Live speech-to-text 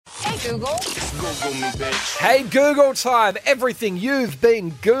Google. Google me, bitch. Hey, Google time. Everything you've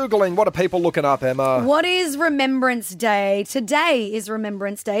been Googling. What are people looking up, Emma? What is Remembrance Day? Today is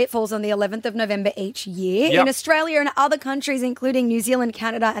Remembrance Day. It falls on the 11th of November each year. Yep. In Australia and other countries, including New Zealand,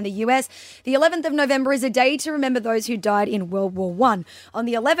 Canada, and the US, the 11th of November is a day to remember those who died in World War I. On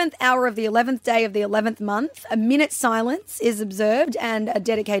the 11th hour of the 11th day of the 11th month, a minute silence is observed and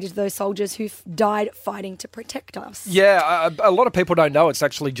dedicated to those soldiers who died fighting to protect us. Yeah, a lot of people don't know it's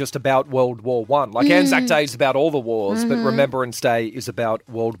actually just about World War One. Like Anzac Day is about all the wars, but Remembrance Day is about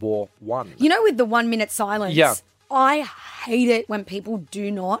World War One. You know, with the 1 minute silence, Yeah. I hate it when people do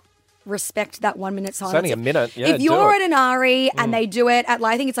not respect that 1 minute silence. It's only a minute. Yeah, if you're do at it. an RE and they do it at,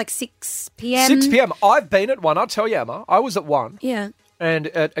 like, I think it's like 6 p.m. 6 p.m. I've been at one. I'll tell you, Emma. I was at one. Yeah. And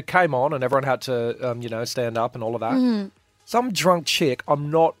it came on and everyone had to, stand up and all of that. Mm-hmm. Some drunk chick,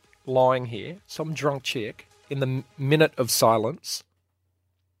 I'm not lying here, some drunk chick in the minute of silence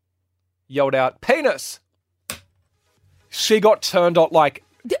yelled out, penis! She got turned on like...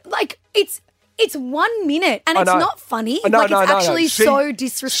 Like, it's 1 minute and I it's know. not funny. No, like, no, it's no, no. actually She- so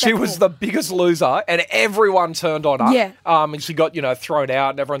disrespectful. She was the biggest loser and everyone turned on her. Yeah. And she got, thrown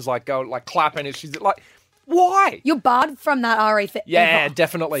out and everyone's like, clapping and she's like, why? You're barred from that RE forever. Yeah,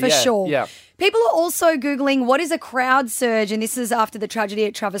 definitely. For yeah, sure. Yeah. People are also Googling what is a crowd surge, and this is after the tragedy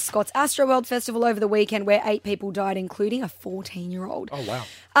at Travis Scott's Astroworld Festival over the weekend where 8 people died, including a 14-year-old. Oh, wow.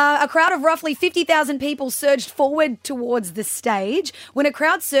 A crowd of roughly 50,000 people surged forward towards the stage. When a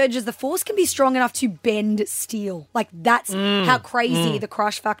crowd surges, the force can be strong enough to bend steel. Like, that's how crazy the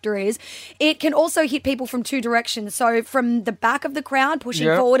crush factor is. It can also hit people from 2 directions. So from the back of the crowd pushing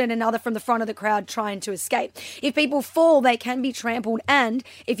Yeah. forward and another from the front of the crowd trying to escape. If people fall, they can be trampled. And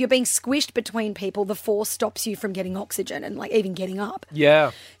if you're being squished between people, the force stops you from getting oxygen and, like, even getting up.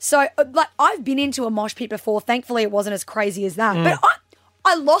 Yeah. So, like, I've been into a mosh pit before. Thankfully, it wasn't as crazy as that. But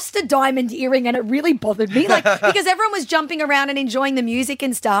I lost a diamond earring and it really bothered me, like, because everyone was jumping around and enjoying the music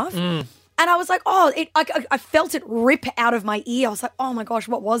and stuff. And I was like, I felt it rip out of my ear. I was like, oh my gosh,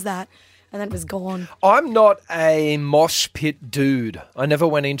 what was that? And then it was gone. I'm not a mosh pit dude. I never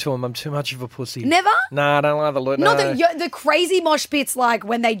went into them. I'm too much of a pussy. Never? Nah, I don't like the look. Not no. the crazy mosh pits, like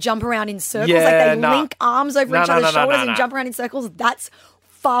when they jump around in circles, Yeah, like they nah. link arms over No, each no, other's no, no, shoulders no, and no. jump around in circles. That's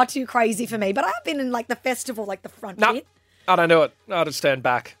far too crazy for me. But I have been in, like, the festival, like the front No, pit. I don't do it. I just stand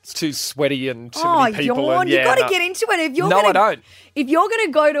back. It's too sweaty and too Oh, many people. yawn. And, You yeah, got to no. get into it. If you're No, gonna, I don't. If you're going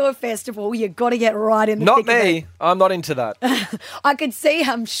to go to a festival, you got to get right in the Not thick of me. it. I'm not into that. I could see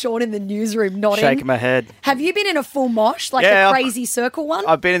Sean in the newsroom nodding. Shaking my head. Have you been in a full mosh, like Yeah, the I've- crazy circle one?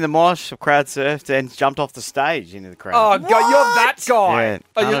 I've been in the mosh, I've crowd surfed, and jumped off the stage into the crowd. Oh, God, you're that guy. Yeah,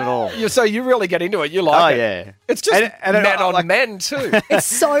 Oh, done you, it all. So you really get into it. You like Oh, it. yeah. It's just And men on like- men, too. It's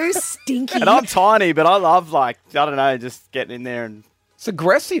so stinky. And I'm tiny, but I love, like, I don't know, just getting in there and It's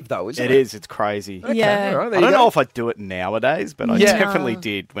aggressive, though, isn't it? it is. It's crazy. Yeah. All right, there I you don't go. know if I'd do it nowadays, but I Yeah. definitely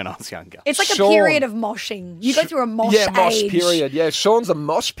did when I was younger. It's like Sean. a period of moshing. You go through a mosh Yeah, mosh age. period. Yeah, Sean's a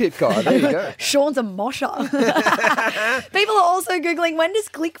mosh pit guy. There you go. Sean's a mosher. People are also Googling, when does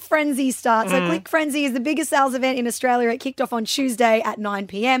Click Frenzy start? So Click Frenzy is the biggest sales event in Australia. It kicked off on Tuesday at 9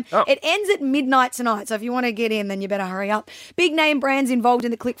 p.m. Oh. It ends at midnight tonight. So if you want to get in, then you better hurry up. Big name brands involved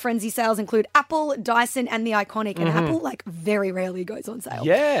in the Click Frenzy sales include Apple, Dyson, and The Iconic. And Apple, like, very rarely goes on sale.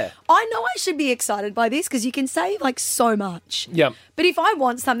 Yeah. I know I should be excited by this because you can save, like, so much. Yeah. But if I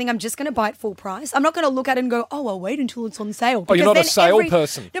want something, I'm just going to buy it full price. I'm not going to look at it and go, oh, I'll wait until it's on sale. Oh, you're Because not a then sale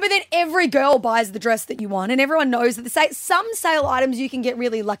person. No, but then every girl buys the dress that you want, and everyone knows that some sale items you can get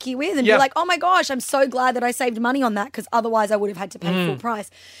really lucky with and Yeah. be like, oh my gosh, I'm so glad that I saved money on that because otherwise I would have had to pay full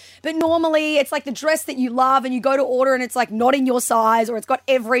price. But normally it's like the dress that you love and you go to order and it's like not in your size or it's got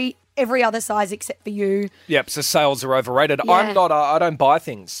every other size except for you. Yep, so sales are overrated. Yeah. I'm not. I don't buy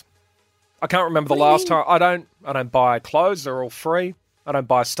things. I can't remember the What do you last time. I don't buy clothes. They're all free. I don't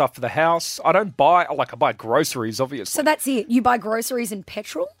buy stuff for the house. I don't buy. I buy groceries, obviously. So that's it. You buy groceries and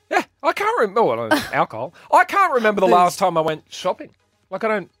petrol? Yeah, I can't remember. Well, alcohol. I can't remember the last time I went shopping. Like I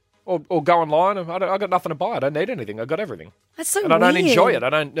don't, or go online. I got nothing to buy. I don't need anything. I got everything. That's so And I don't weird. enjoy it. I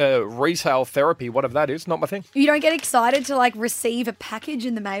don't retail therapy, whatever that is. Not my thing. You don't get excited to, like, receive a package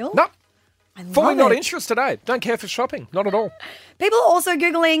in the mail? No, I fully love not it. interested. Don't care for shopping. Not at all. People are also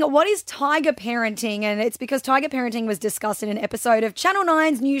Googling, what is tiger parenting? And it's because tiger parenting was discussed in an episode of Channel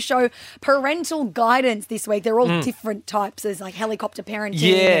 9's new show, Parental Guidance, this week. They're all different types. There's like helicopter parenting.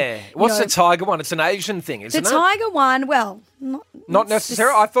 Yeah. and, What's you know, the tiger one? It's an Asian thing, the isn't it? tiger one, well, Not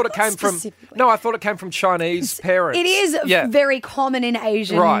necessarily. I thought it came from. specifically. No, I thought it came from Chinese parents. It is Yeah. very common in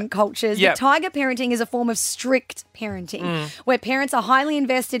Asian cultures. Yeah. But tiger parenting is a form of strict parenting where parents are highly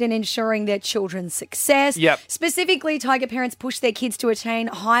invested in ensuring their children's success. Yep. Specifically, tiger parents push their kids to attain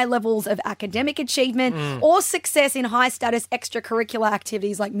high levels of academic achievement or success in high status extracurricular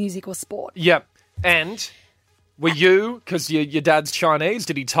activities like music or sport. Yep. And were you, because your dad's Chinese,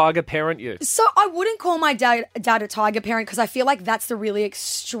 did he tiger parent you? So I wouldn't call my dad a tiger parent because I feel like that's the really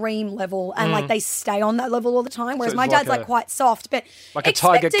extreme level and like they stay on that level all the time. Whereas So my it's dad's like like quite soft, but Like a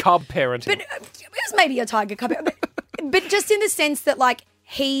tiger expected- cub parenting. But it was maybe a tiger cub, but just in the sense that like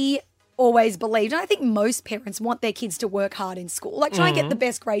he always believed, and I think most parents want their kids to work hard in school, like try and get the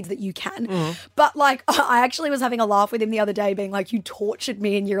best grades that you can. But like I actually was having a laugh with him the other day being like, you tortured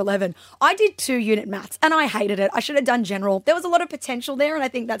me in year 11. I did 2-unit maths and I hated it. I should have done general. There was a lot of potential there and I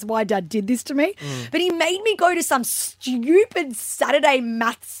think that's why Dad did this to me. But he made me go to some stupid Saturday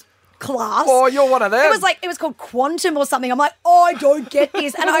maths class. Oh, you're one of them. It was called quantum or something. I'm like, oh, I don't get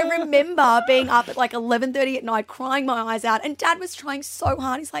this. And I remember being up at like 11:30 at night, crying my eyes out. And Dad was trying so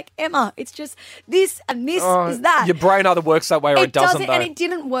hard. He's like, Emma, it's just this and this is that. Your brain either works that way or it doesn't, though. And it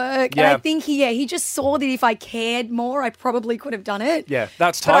didn't work. Yeah. And I think he just saw that if I cared more, I probably could have done it. Yeah,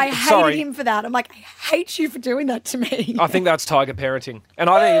 that's But I tiger. hated Sorry. him for that. I'm like, I hate you for doing that to me. I think that's tiger parenting.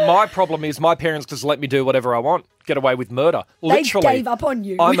 And I think my problem is my parents just let me do whatever I want, get away with murder. Literally. They gave up on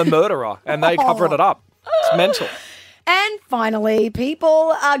you. I'm a murderer, and they covered it up. It's mental. And finally,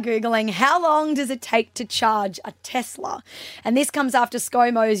 people are Googling how long does it take to charge a Tesla? And this comes after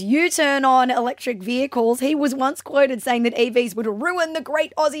ScoMo's U-turn on electric vehicles. He was once quoted saying that EVs would ruin the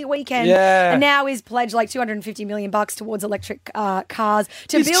great Aussie weekend. Yeah. And now he's pledged like $250 million towards electric cars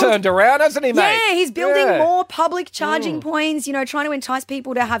to He's build. turned around, hasn't he, mate? Yeah, he's building Yeah. more public charging points, trying to entice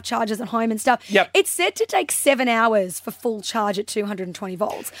people to have chargers at home and stuff. Yep. It's said to take 7 hours for full charge at 220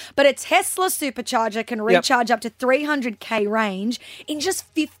 volts. But a Tesla supercharger can recharge up to 300k range in just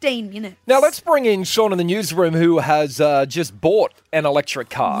 15 minutes. Now, let's bring in Sean in the newsroom who has just bought an electric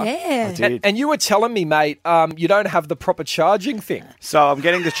car. Yeah. I did. And you were telling me, mate, you don't have the proper charging thing. So I'm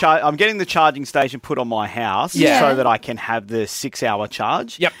getting the charging station put on my house Yeah. so that I can have the 6-hour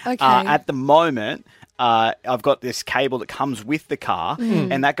charge. Yep. Okay. At the moment, I've got this cable that comes with the car,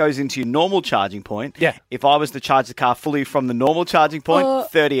 and that goes into your normal charging point. Yeah. If I was to charge the car fully from the normal charging point,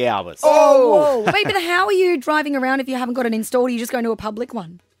 30 hours. Oh, whoa. Wait, but how are you driving around if you haven't got it installed? Are you just going to a public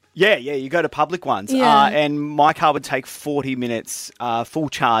one? Yeah, you go to public ones. Yeah. And my car would take 40 minutes full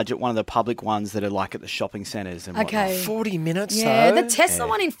charge at one of the public ones that are like at the shopping centres and whatnot. Okay. 40 minutes, Yeah, though? the Tesla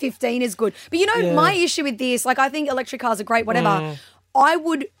one in 15 is good. But my issue with this, like I think electric cars are great, whatever. I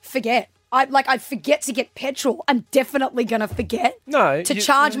would forget. I'd forget to get petrol. I'm definitely going to forget to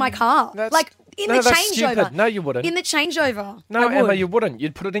charge my car. that's- Like in no, the that's changeover. stupid. No, you wouldn't. In the changeover. No, I Emma, would. you wouldn't.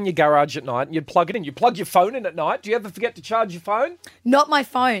 You'd put it in your garage at night and you'd plug it in. You plug your phone in at night. Do you ever forget to charge your phone? Not my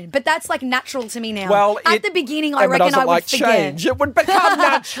phone, but that's like natural to me now. Well, at the beginning, I Emma reckon doesn't I would like forget. change. It would become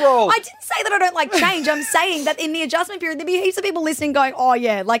natural. I didn't say that I don't like change. I'm saying that in the adjustment period, there'd be heaps of people listening going, oh,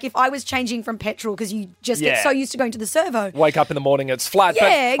 yeah, like if I was changing from petrol because you just get Yeah. so used to going to the servo. Wake up in the morning, it's flat.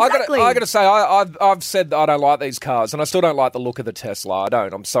 Yeah, but exactly. I got to say, I've said that I don't like these cars, and I still don't like the look of the Tesla. I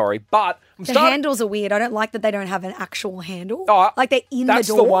don't. I'm sorry, but The handles are weird. I don't like that they don't have an actual handle. Oh, like they're in the That's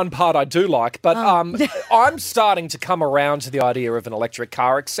door. the one part I do like, but I'm starting to come around to the idea of an electric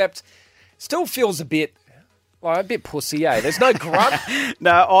car, except still feels a bit pussy, eh? There's no grunt.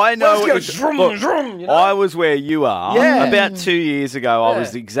 No, I know. Let's go vroom, Look, vroom, you know? I was where you are. Yeah. About 2 years ago, I Yeah.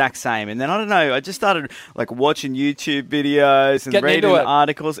 was the exact same. And then, I don't know, I just started like watching YouTube videos and Getting reading into it.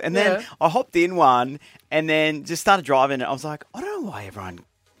 articles. And then Yeah. I hopped in one and then just started driving it. I was like, I don't know why everyone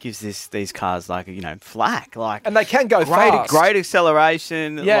gives these cars like, flack. Like, And they can go fast. Great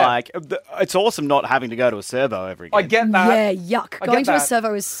acceleration. Yeah. Like, it's awesome not having to go to a servo every again. I get that. Yeah, yuck. I Going get to a that.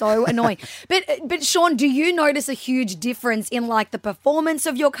 servo is so annoying. But Sean, do you notice a huge difference in like the performance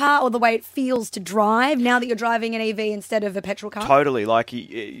of your car or the way it feels to drive now that you're driving an EV instead of a petrol car? Totally, like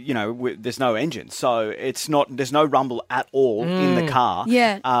there's no engine, so there's no rumble at all in the car.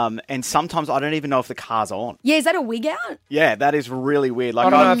 Yeah. And sometimes I don't even know if the car's on. Yeah, is that a wig out? Yeah, that is really weird. Like I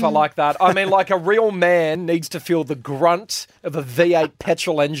don't know if I like that. I mean, like a real man needs to feel the grunt of a V8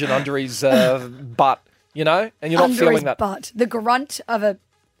 petrol engine under his butt, and you're not Under feeling his that butt. The grunt of an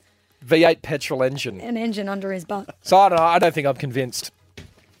V8 petrol engine. engine under his butt. So I don't know. I don't think I'm convinced.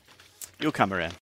 You'll come around.